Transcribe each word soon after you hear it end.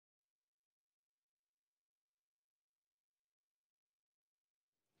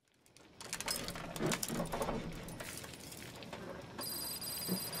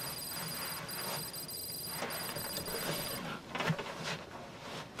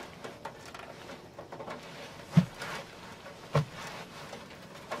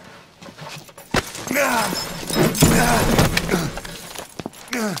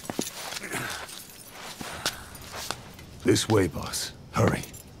This way, boss. Hurry.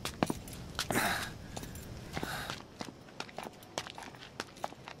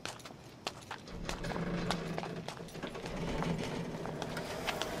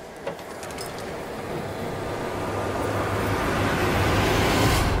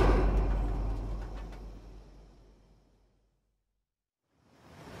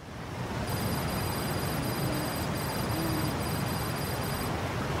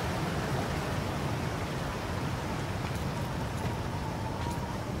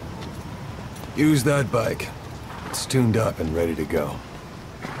 Use that bike. It's tuned up and ready to go.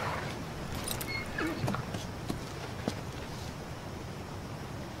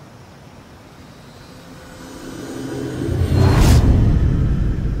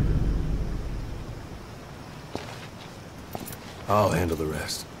 I'll handle the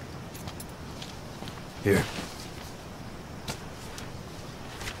rest. Here.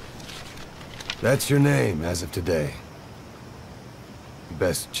 That's your name as of today. You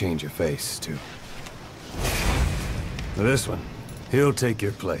best change your face, too. Now this one, he'll take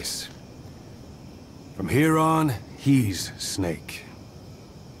your place. From here on, he's Snake.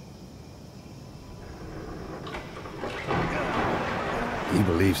 He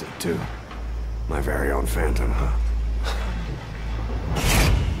believes it, too. My very own Phantom, huh?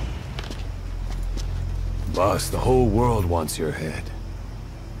 Boss, the whole world wants your head.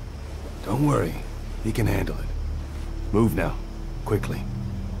 Don't worry, he can handle it. Move now, quickly.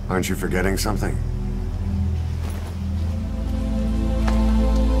 Aren't you forgetting something?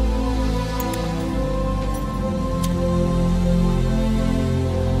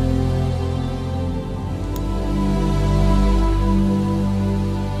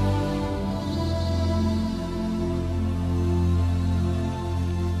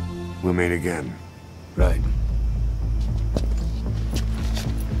 We'll meet again. Right.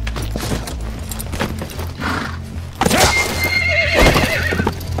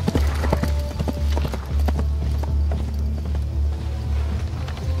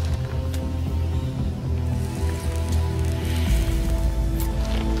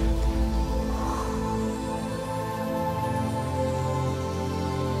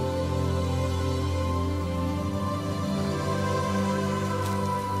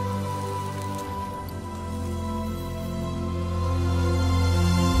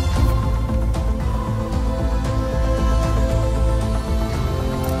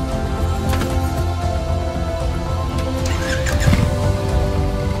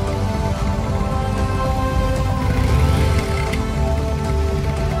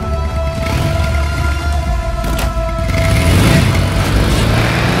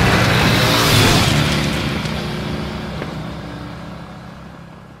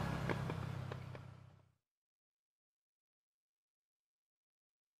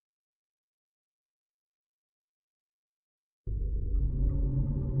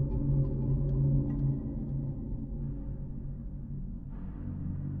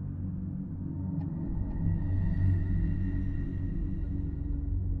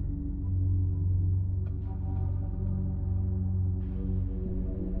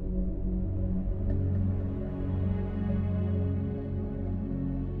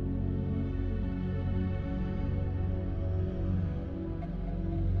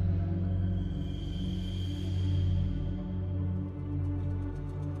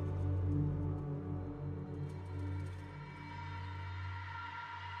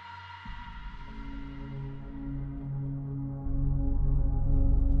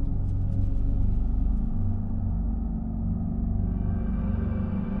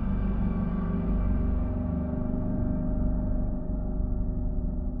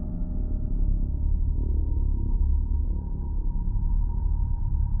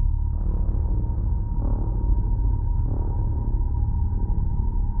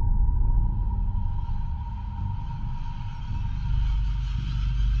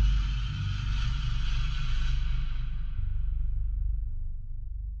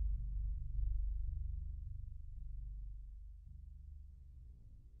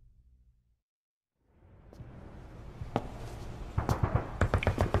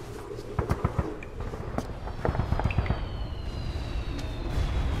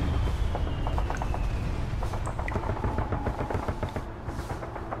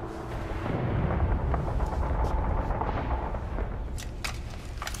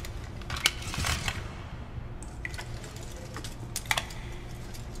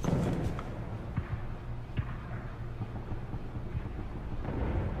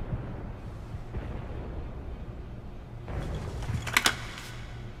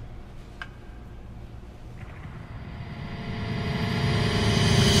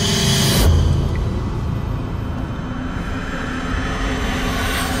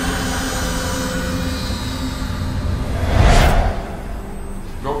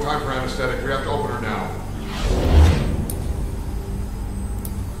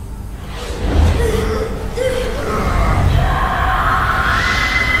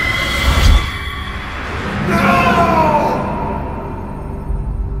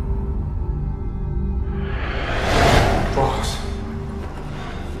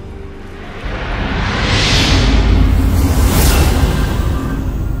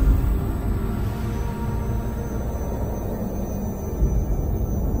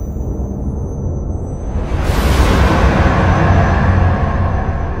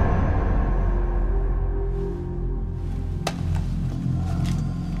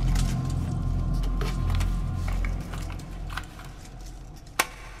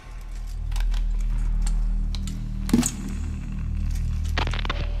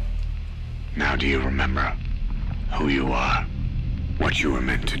 remember who you are, what you were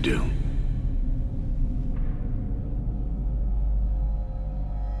meant to do.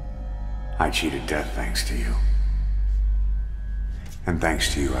 I cheated death thanks to you. And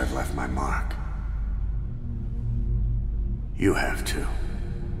thanks to you, I've left my mark. You have too.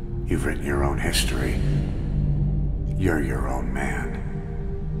 You've written your own history. You're your own man.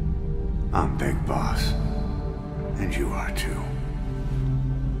 I'm Big Boss. And you are too.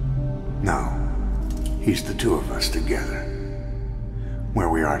 No. He's the two of us together. Where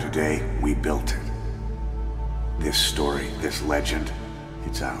we are today, we built it. This story, this legend,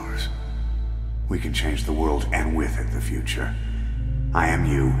 it's ours. We can change the world and with it the future. I am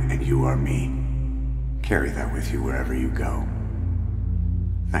you and you are me. Carry that with you wherever you go.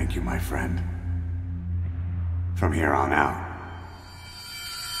 Thank you, my friend. From here on out,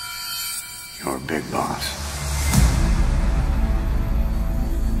 you're Big Boss.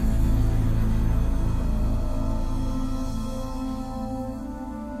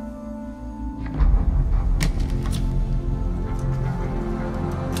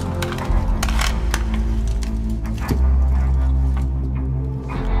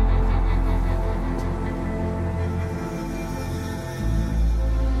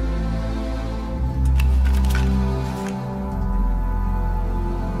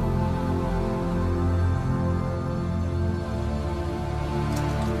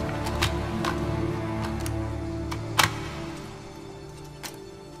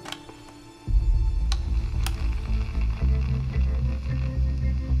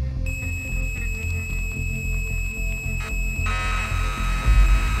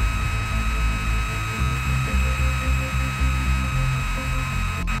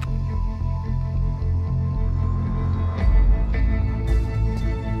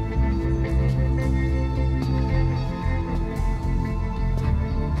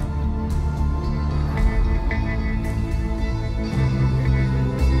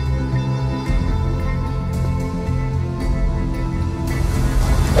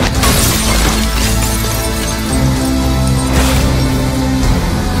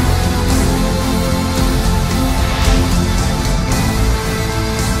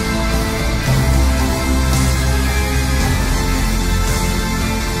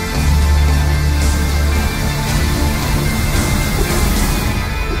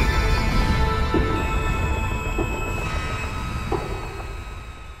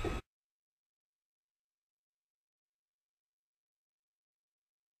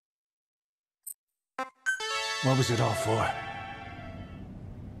 What was it all for?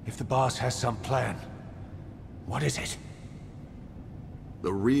 If the boss has some plan, what is it?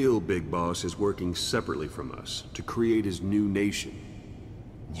 The real Big Boss is working separately from us to create his new nation.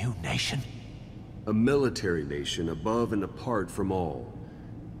 New nation? A military nation above and apart from all.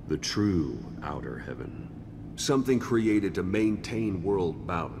 The true Outer Heaven. Something created to maintain world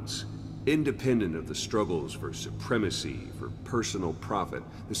balance. Independent of the struggles for supremacy, for personal profit,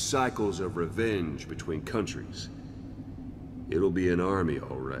 the cycles of revenge between countries. It'll be an army,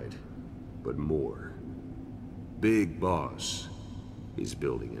 all right, but more. Big Boss is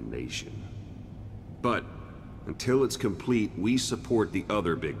building a nation. But until it's complete, we support the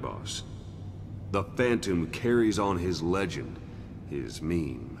other Big Boss. The Phantom carries on his legend, his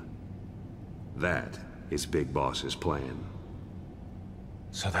meme. That is Big Boss's plan.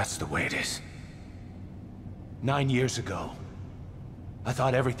 So that's the way it is. 9 years ago, I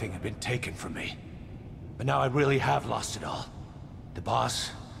thought everything had been taken from me. But now I really have lost it all. The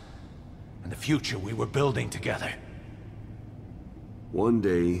boss, and the future we were building together. One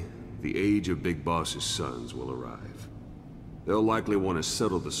day, the age of Big Boss's sons will arrive. They'll likely want to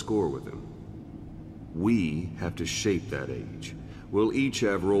settle the score with him. We have to shape that age. We'll each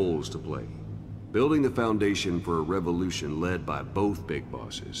have roles to play. Building the foundation for a revolution led by both Big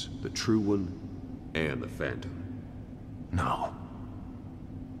Bosses, the True One and the Phantom. No.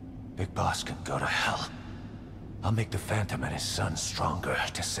 Big Boss can go to hell. I'll make the Phantom and his son stronger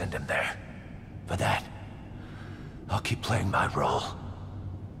to send him there. For that, I'll keep playing my role.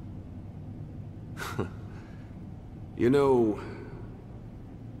 You know,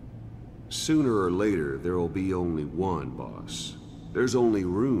 sooner or later there will be only one boss. There's only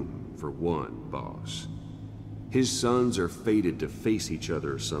room for one boss. His sons are fated to face each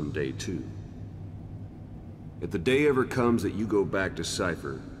other someday too. If the day ever comes that you go back to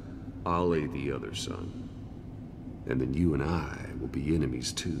Cypher, I'll aid the other son. And then you and I will be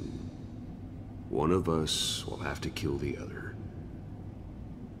enemies too. One of us will have to kill the other.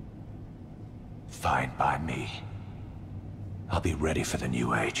 Fine by me. I'll be ready for the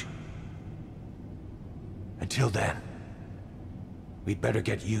new age. Until then, We'd better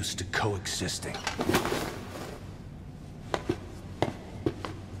get used to coexisting.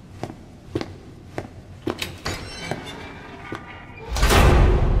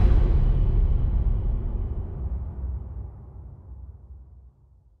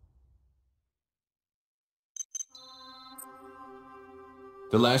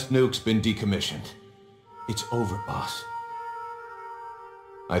 The last nuke's been decommissioned. It's over, boss.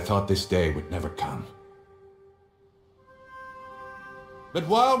 I thought this day would never come. But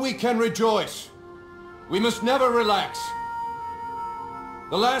while we can rejoice, we must never relax.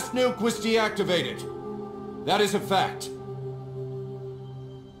 The last nuke was deactivated. That is a fact.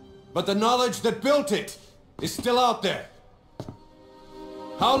 But the knowledge that built it is still out there.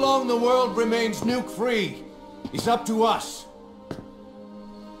 How long the world remains nuke-free is up to us.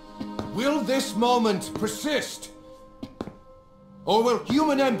 Will this moment persist? Or will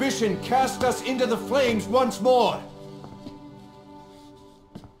human ambition cast us into the flames once more?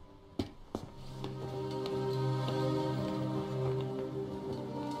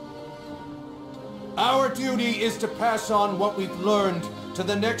 Our duty is to pass on what we've learned to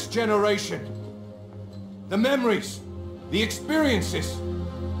the next generation. The memories, the experiences,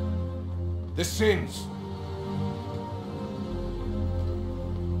 the sins.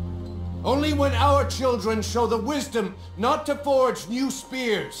 Only when our children show the wisdom not to forge new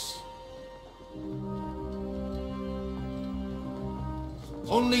spears.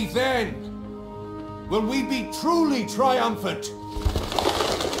 Only then will we be truly triumphant.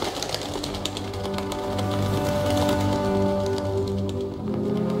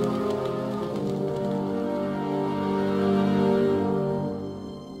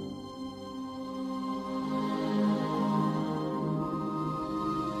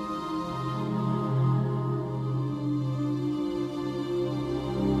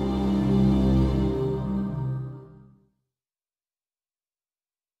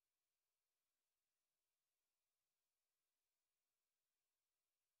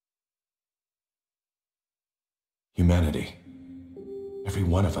 Humanity, every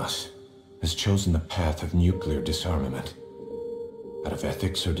one of us, has chosen the path of nuclear disarmament. Out of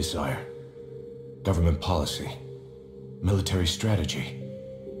ethics or desire. Government policy. Military strategy.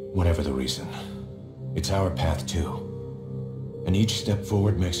 Whatever the reason. It's our path too. And each step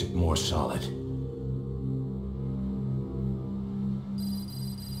forward makes it more solid.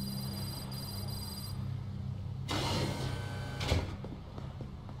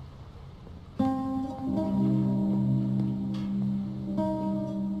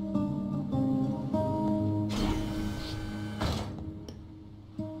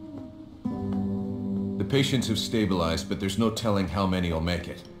 Patients have stabilized, but there's no telling how many will make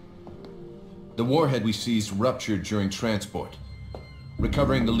it. The warhead we seized ruptured during transport.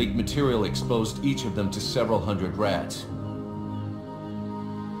 Recovering the leaked material exposed each of them to several hundred rats.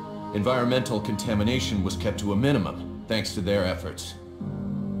 Environmental contamination was kept to a minimum, thanks to their efforts.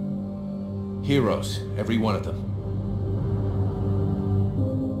 Heroes, every one of them.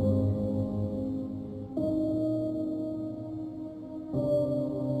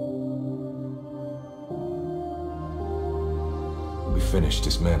 Finished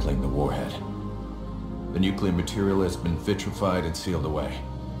dismantling the warhead. The nuclear material has been vitrified and sealed away.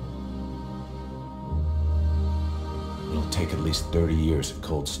 It'll take at least 30 years of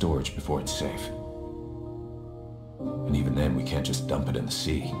cold storage before it's safe. And even then, we can't just dump it in the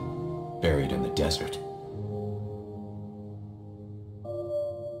sea, buried in the desert.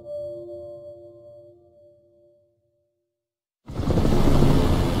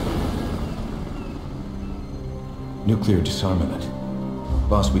 Nuclear disarmament.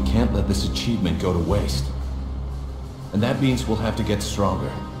 Boss, we can't let this achievement go to waste. And that means we'll have to get stronger.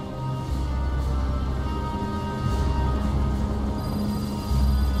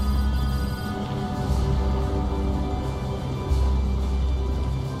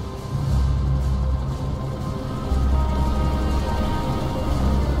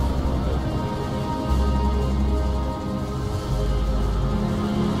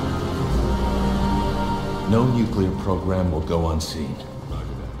 No nuclear program will go unseen.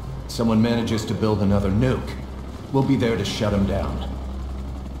 Someone manages to build another nuke, we'll be there to shut him down.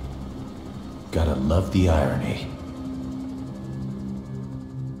 Gotta love the irony.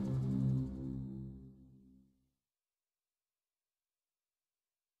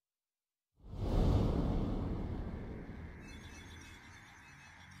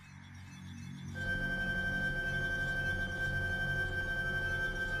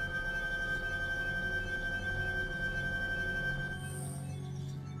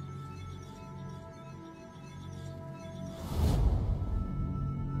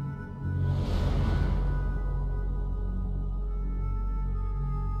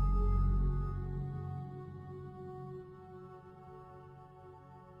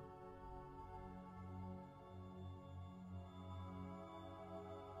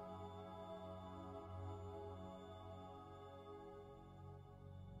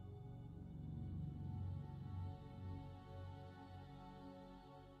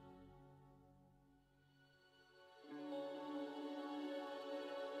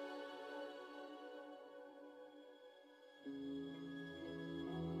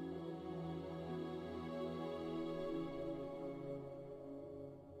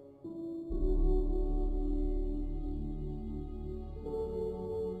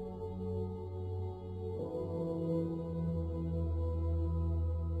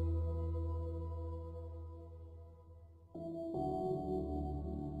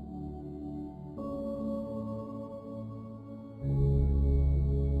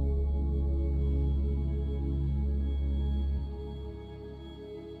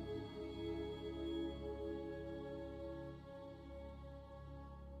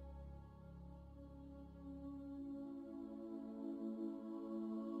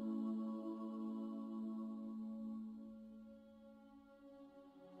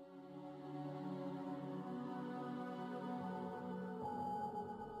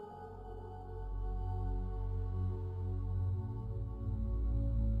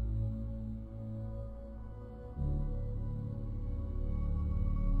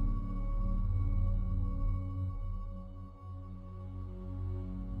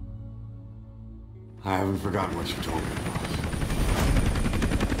 I haven't forgotten what you told me, boss.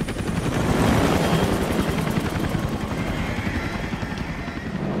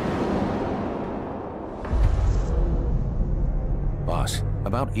 Boss,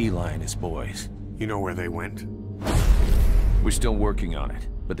 about Eli and his boys. You know where they went? We're still working on it,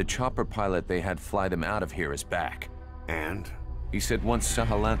 but the chopper pilot they had fly them out of here is back. And? He said once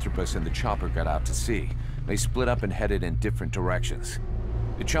Sahelanthropus and the chopper got out to sea, they split up and headed in different directions.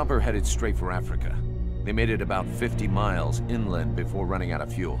 The chopper headed straight for Africa. They made it about 50 miles inland before running out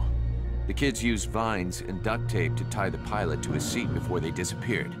of fuel. The kids used vines and duct tape to tie the pilot to his seat before they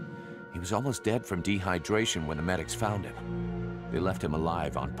disappeared. He was almost dead from dehydration when the medics found him. They left him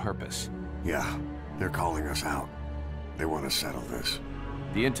alive on purpose. Yeah, they're calling us out. They want to settle this.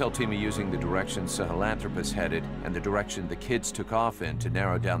 The intel team are using the direction Sahelanthropus headed and the direction the kids took off in to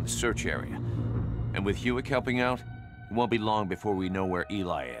narrow down the search area. And with Hewick helping out, it won't be long before we know where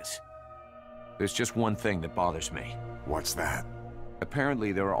Eli is. There's just one thing that bothers me. What's that?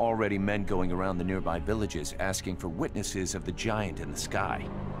 Apparently, there are already men going around the nearby villages asking for witnesses of the giant in the sky.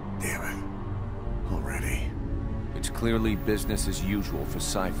 Damn it. Already? It's clearly business as usual for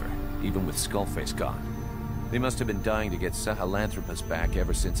Cypher, even with Skullface gone. They must have been dying to get Sahelanthropus back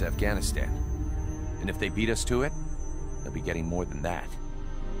ever since Afghanistan. And if they beat us to it, they'll be getting more than that.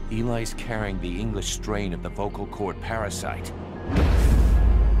 Eli's carrying the English strain of the vocal cord parasite.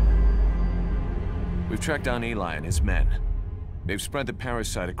 We've tracked down Eli and his men. They've spread the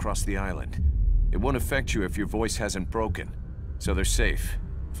parasite across the island. It won't affect you if your voice hasn't broken, so they're safe,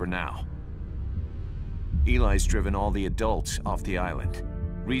 for now. Eli's driven all the adults off the island.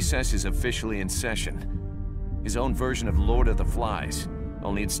 Recess is officially in session. His own version of Lord of the Flies,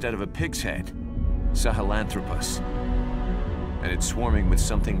 only instead of a pig's head, Sahelanthropus. And it's swarming with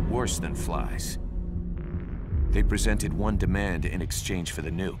something worse than flies. They presented one demand in exchange for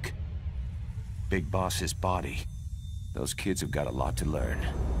the nuke. Big Boss's body. Those kids have got a lot to learn.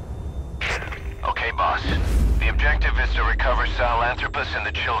 Okay, boss. The objective is to recover Sahelanthropus and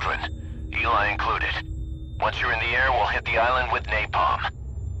the children, Eli included. Once you're in the air, we'll hit the island with napalm.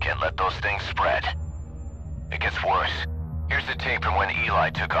 Can't let those things spread. It gets worse. Here's the tape from when Eli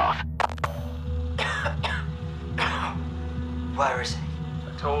took off. Where is he?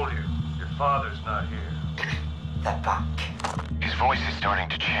 I told you, your father's not here. They're back. His voice is starting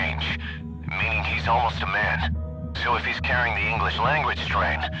to change, meaning he's almost a man. So if he's carrying the English language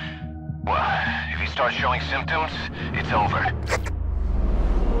strain, well, if he starts showing symptoms, it's over.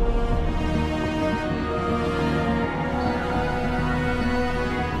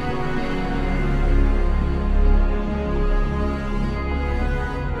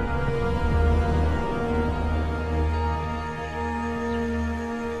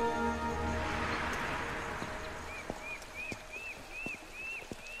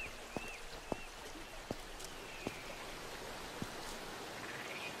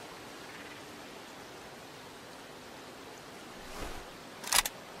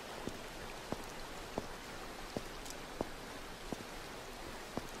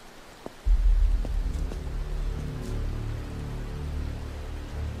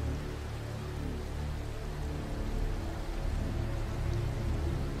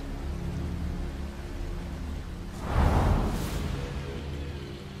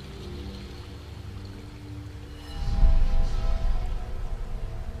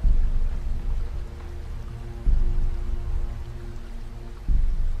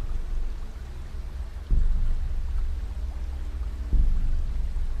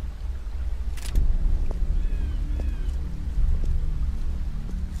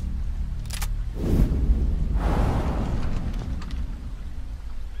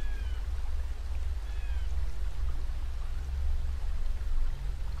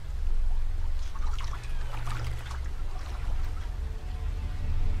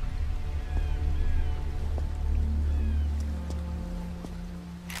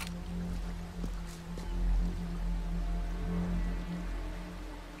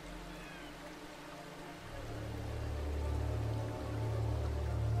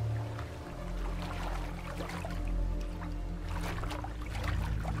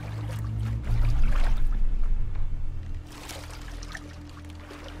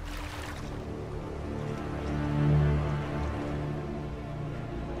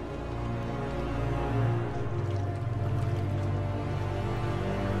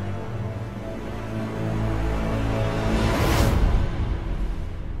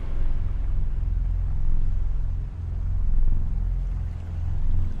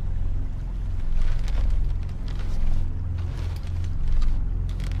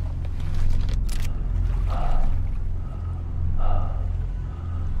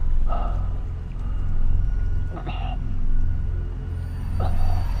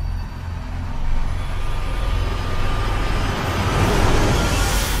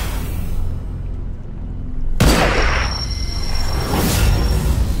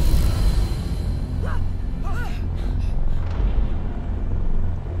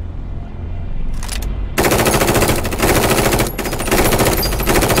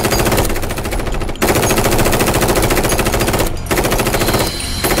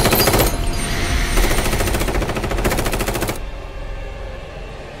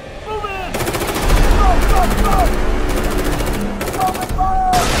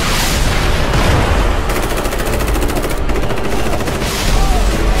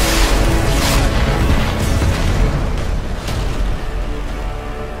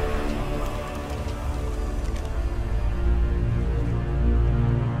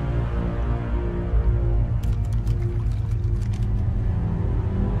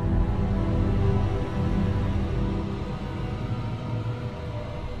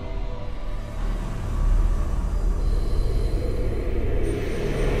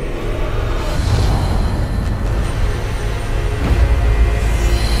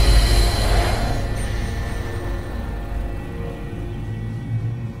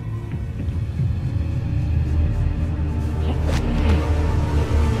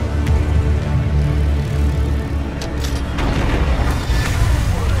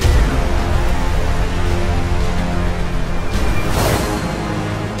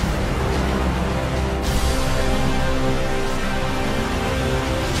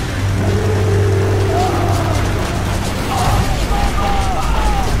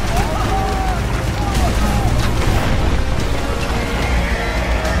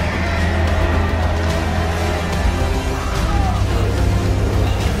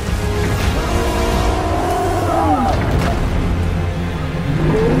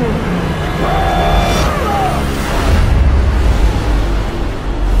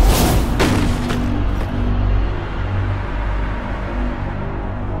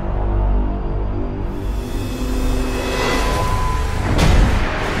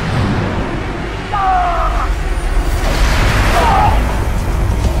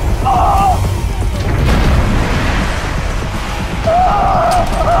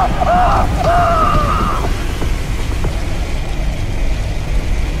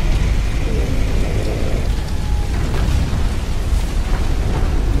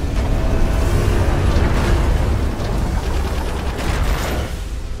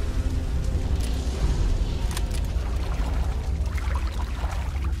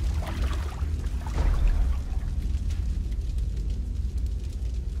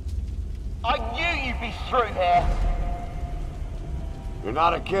 through here. You're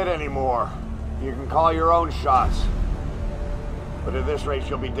not a kid anymore. You can call your own shots. But at this rate,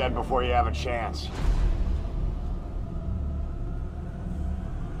 you'll be dead before you have a chance.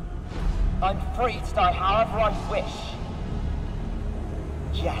 I'm free to die however I wish.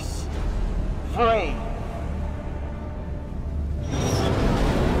 Yes. Free.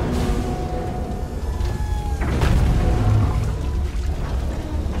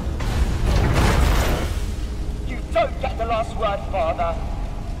 You don't get the last word, Father.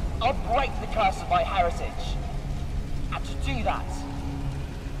 I'll break the curse of my heritage. And to do that,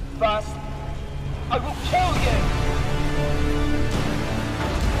 first, I will kill you!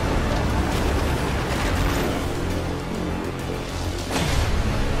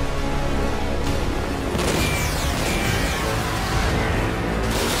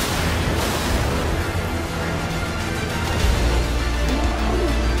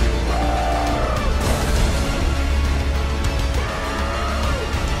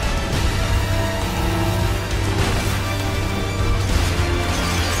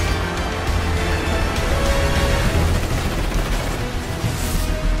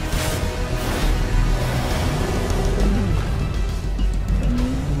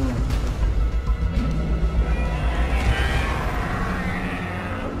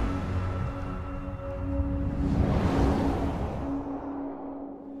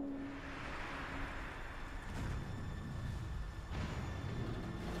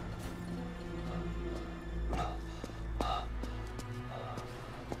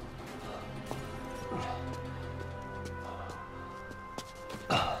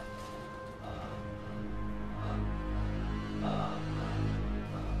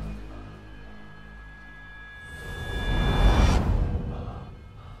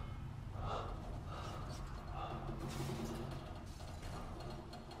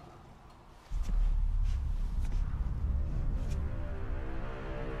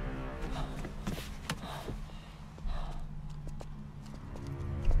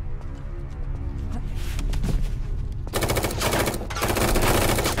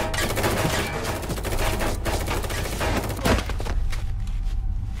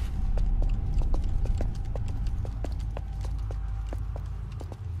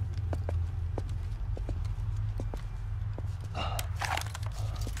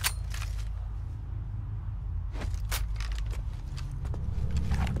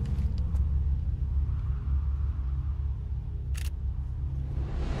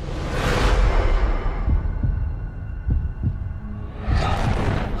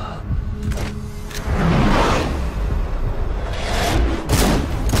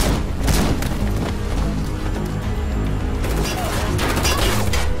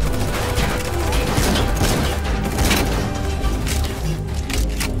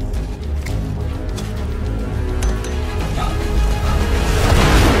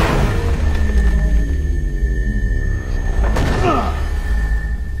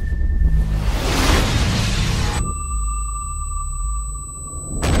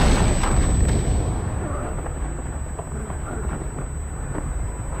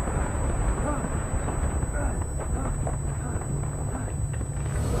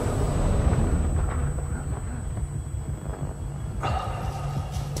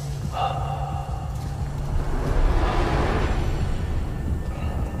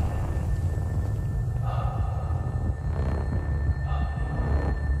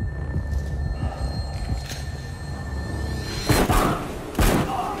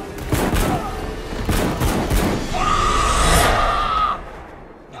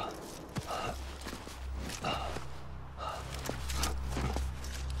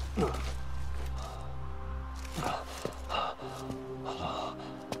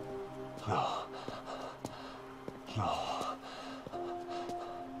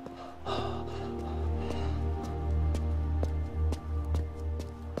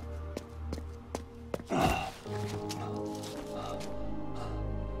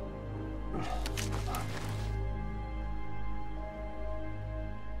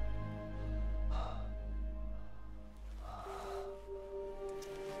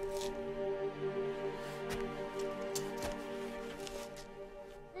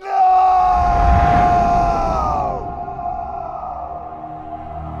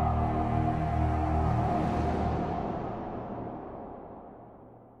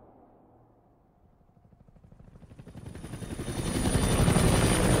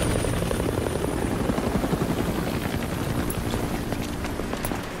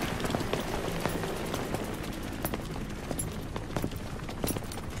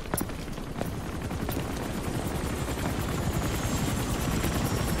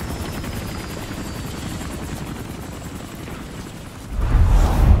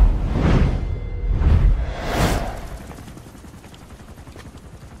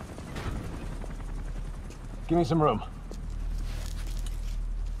 Give me some room.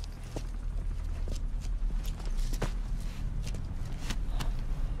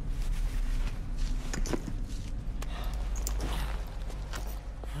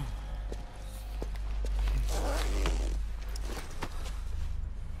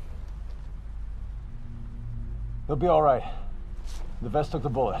 They'll be all right. The vest took the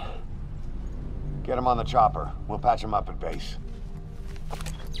bullet. Get him on the chopper. We'll patch him up at base.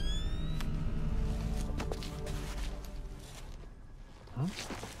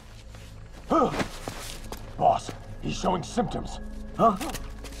 Boss, he's showing symptoms. Huh?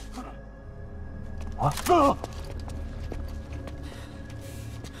 What?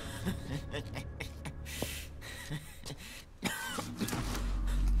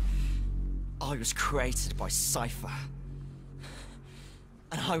 I was created by Cypher.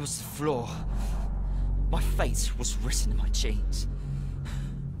 And I was the flaw. My fate was written in my genes.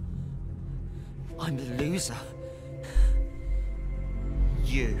 I'm the loser.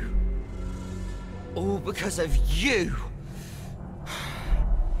 You. All because of you.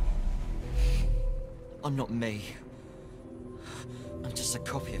 I'm not me. I'm just a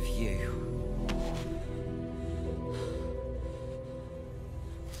copy of you.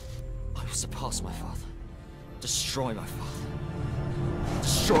 I will surpass my father. Destroy my father.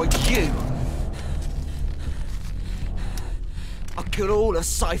 Destroy you! I'll kill all of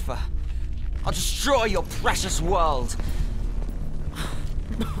Cypher. I'll destroy your precious world.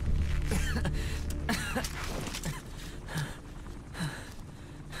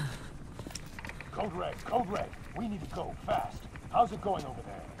 Code Red, we need to go, fast. How's it going over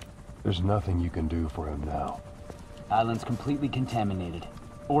there? There's nothing you can do for him now. Island's completely contaminated.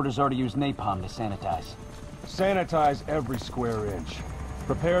 Orders are to use napalm to sanitize. Sanitize every square inch.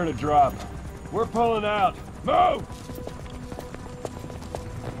 Prepare to drop. We're pulling out. Move!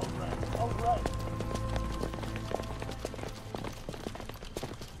 Code Red.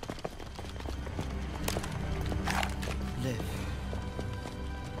 Live.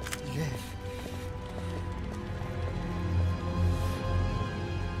 Live.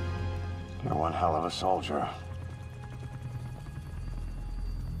 You're one hell of a soldier.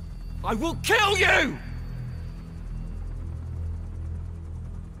 I will kill you!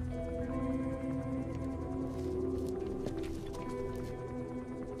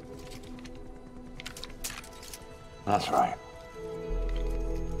 That's right.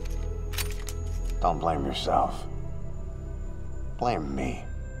 Don't blame yourself. Blame me.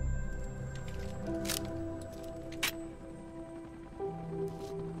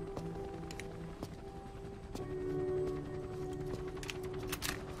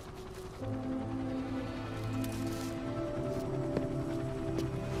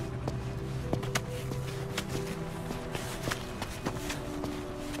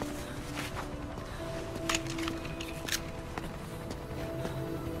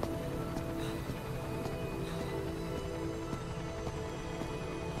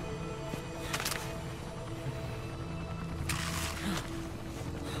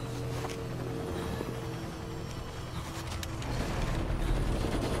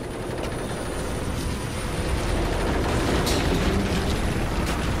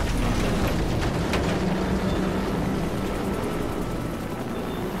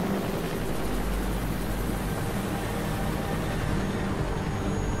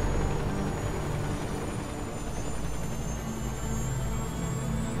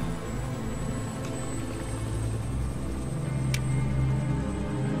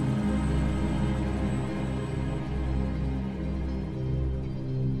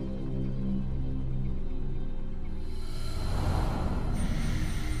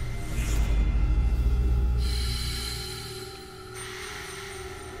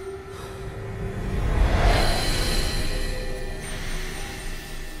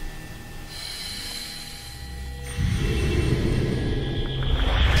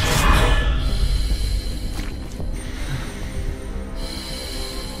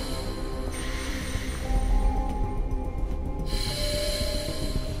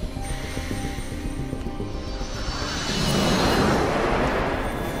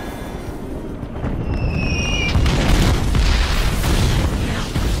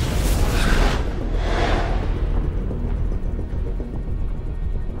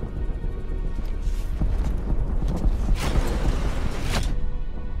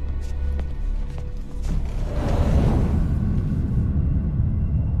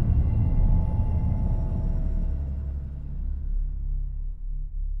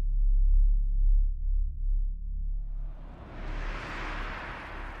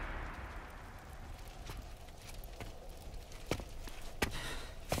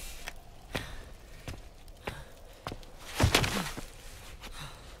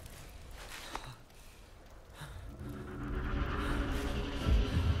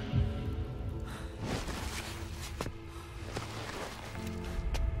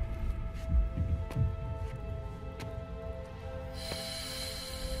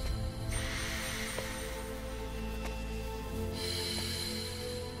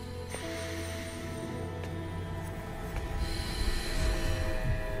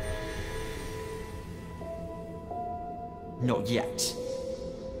 Not yet.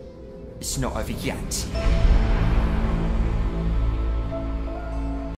 It's not over yet.